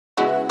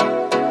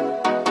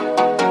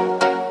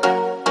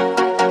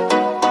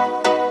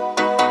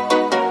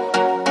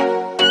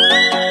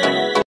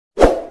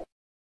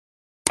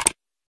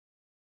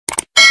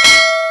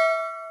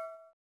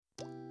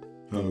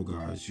Hello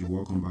guys, you're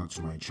welcome back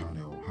to my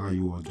channel. How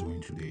you all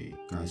doing today?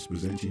 Guys,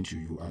 presenting to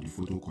you are the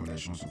photo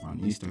collections of an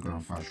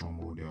Instagram fashion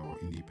model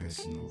in the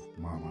person of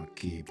Mama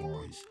K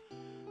Boys.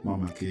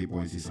 Mama K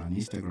Boys is an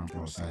Instagram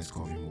plus size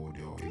curvy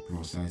model, a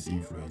plus size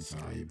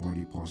influencer, a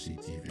body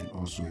positive and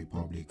also a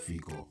public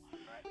figure.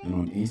 And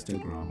on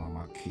Instagram,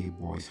 Mama K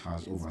Boys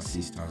has over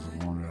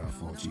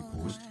 6,140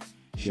 posts.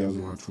 She has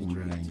over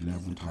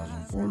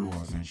 211,000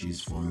 followers and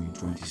she's following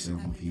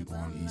 27 people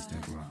on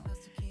Instagram.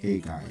 Hey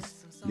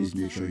guys, please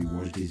make sure you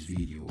watch this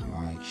video,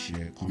 like,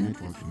 share,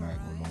 comment what you like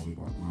or love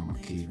about Mama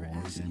K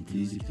Boys, and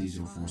please, if this is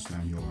your first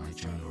time here on my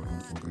channel,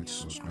 don't forget to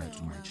subscribe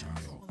to my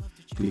channel.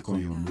 Click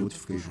on your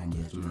notification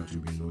bell so that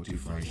you'll be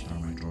notified each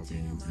time I drop a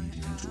new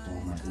video. And to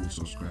all my old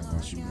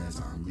subscribers, you guys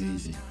are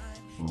amazing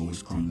for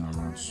always coming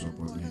around to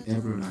support me.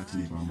 Every other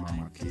thing about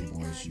Mama K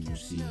Boys you will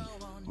see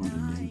on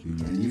the link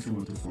below. And if you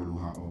want to follow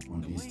her up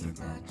on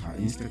Instagram, her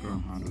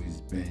Instagram handle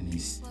is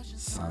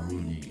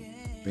Bernicesaroni.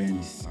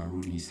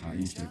 Bernicesaroni is her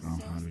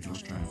Instagram handle.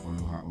 Just try and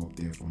follow her up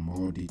there for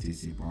more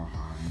details about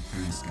her. And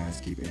thanks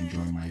guys, keep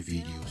enjoying my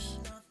videos.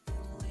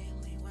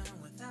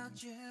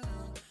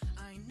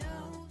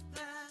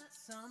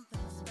 Something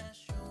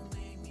special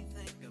made me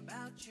think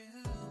about you.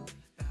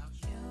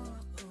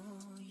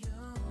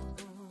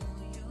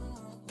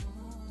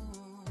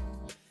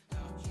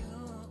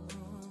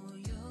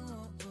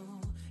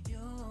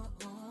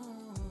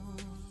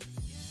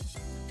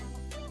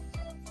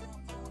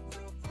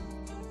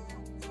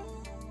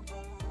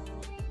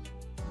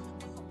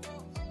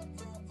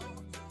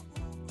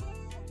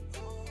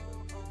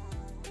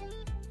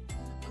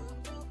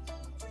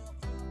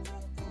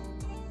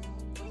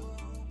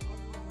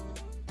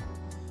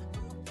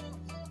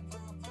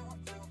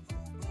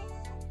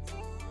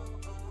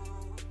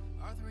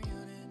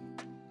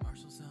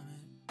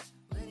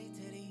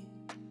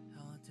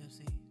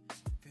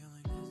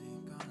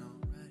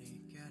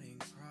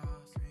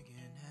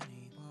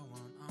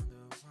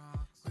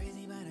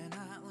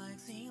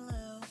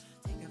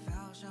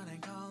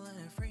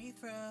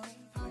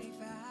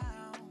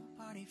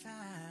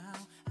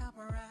 Foul, help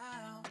her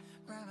out,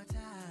 grab a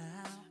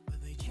towel.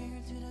 But they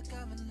cheered to the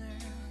governor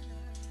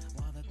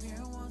while the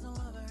beer was a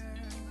lover.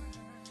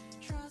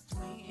 Trust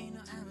we ain't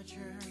no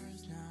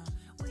amateurs,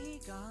 nah. We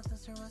got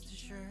this, so rest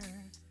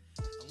assured.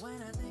 When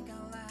I think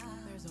out loud,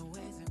 there's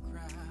always a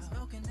crowd.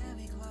 Smoking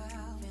heavy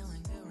cloud,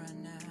 feeling good right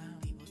now.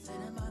 People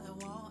sitting by the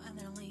wall and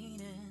they're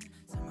leaning.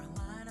 Some are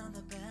lying on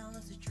the bed,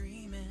 lucid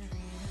dreaming.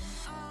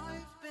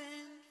 I've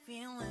been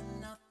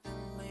feeling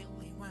nothing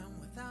lately when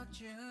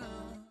without you.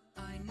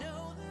 I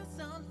know there's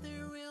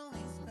something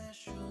really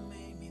special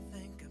made me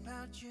think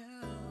about you,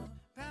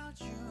 about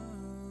you,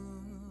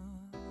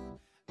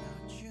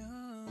 about you,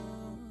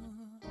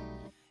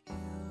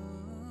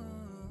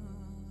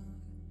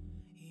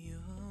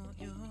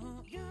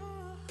 you.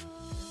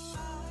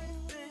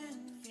 I've been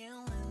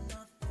feeling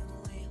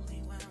nothing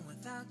lately when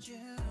without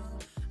you.